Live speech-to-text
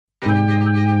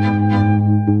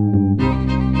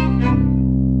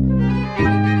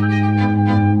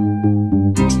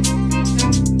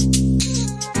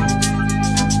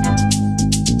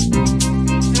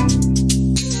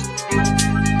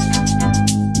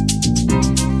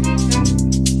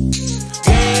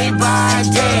by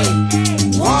day,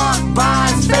 walk by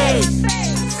faith,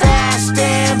 fast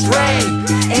and pray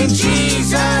in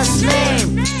Jesus'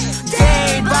 name.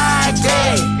 Day by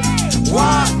day,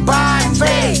 walk by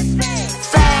faith,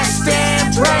 fast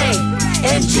and pray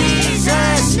in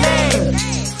Jesus' name.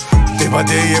 Day by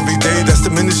day, every day, that's the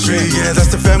ministry, yeah,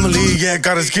 that's the family, yeah,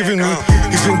 God has given me.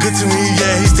 He's been good to me,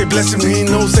 yeah, He stayed blessing me,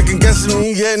 no second guessing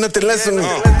me, yeah, nothing less than me.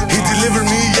 He delivered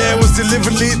me, yeah, was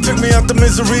deliberately, took me out the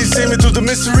misery, saved me through the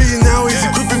mystery. Now He's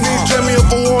equipping me, drive me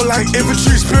up a wall like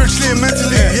infantry, spiritually and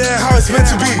mentally, yeah, how it's meant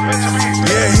to be.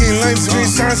 Yeah, He enlightens me,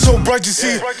 shines so bright, you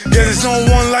see. Yeah, there's no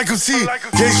one like Him, see.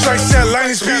 Yeah, He strikes at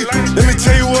lightning speed. Let me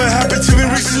tell you what happened to me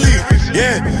recently.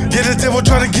 Yeah, the devil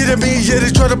try to get at me, yeah,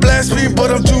 they try to blast me,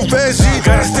 but I'm too fast, G.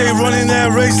 Gotta stay running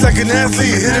that race like an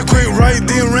athlete. Hit a quick right,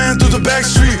 then ran through the back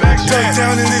street. Dug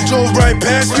down and they drove right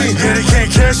past me. Yeah, they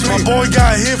can't catch me. My boy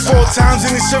got hit 4 times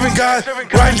and he's serving God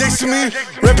right next to me,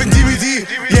 reppin' DVD.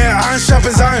 Yeah, iron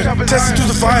sharpens iron, tested through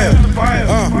the fire.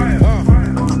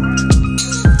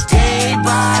 Day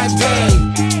by day,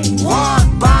 walk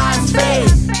by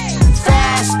faith,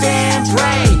 fast and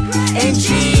pray in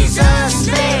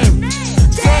Jesus' name.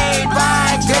 Day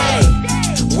by day,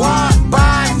 walk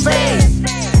by faith,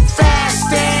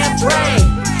 fast and pray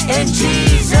in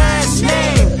Jesus'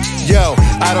 name. Yo,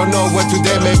 I don't know what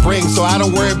today may bring, so I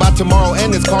don't worry about tomorrow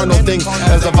and its carnal things.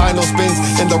 As the vinyl spins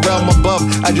in the realm above,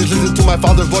 I just listened to my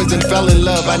Father's voice and fell in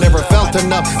love. I never felt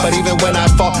enough, but even when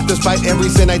I fall, despite every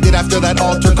sin I did after that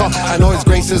altar call, I know His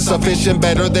grace is sufficient,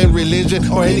 better than religion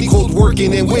or any cold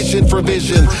working and wishing for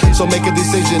vision. So make a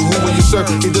decision, who will you serve?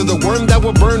 Either the worm that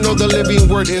will burn or the living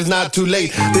word. Is not too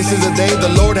late. This is a day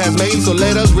the Lord has made, so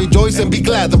let us rejoice and be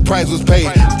glad the price was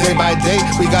paid. Day by day,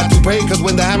 we got to pray, cause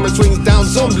when the hammer swings down,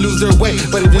 some lose their way.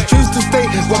 But if you choose to stay,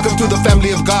 welcome to the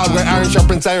family of God, where iron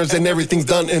sharpens irons and everything's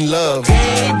done in love.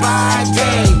 Day by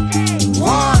day,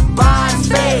 walk by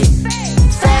faith,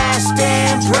 fast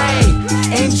and pray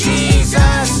in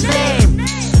Jesus' name.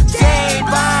 Day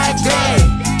by day,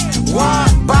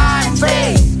 walk by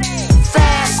faith,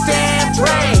 fast and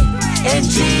pray in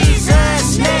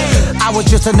Jesus' name. I was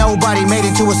just a nobody, made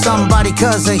into a somebody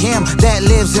cause of Him that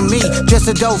lives in me. Just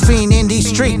a dope fiend in these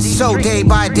streets. So day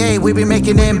by day we be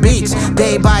making them beats.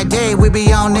 Day by day we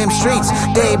be on them streets.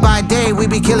 Day by day we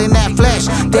be killing that flesh.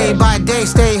 Day by day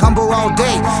stay humble all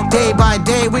day. Day by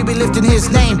day we be lifting His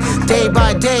name. Day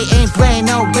by day ain't playing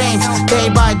no games. Day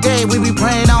by day we be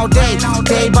praying all day.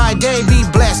 Day by day be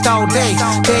blessed all day.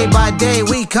 Day by day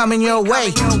we coming your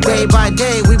way. Day by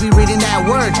day we be reading that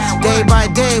word. Day by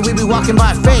day we be walking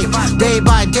by faith. Day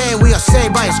by day we are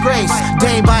saved by His grace.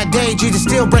 Day by day Jesus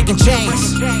still breaking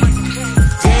chains.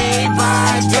 Day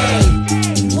by day,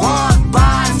 walk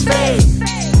by faith,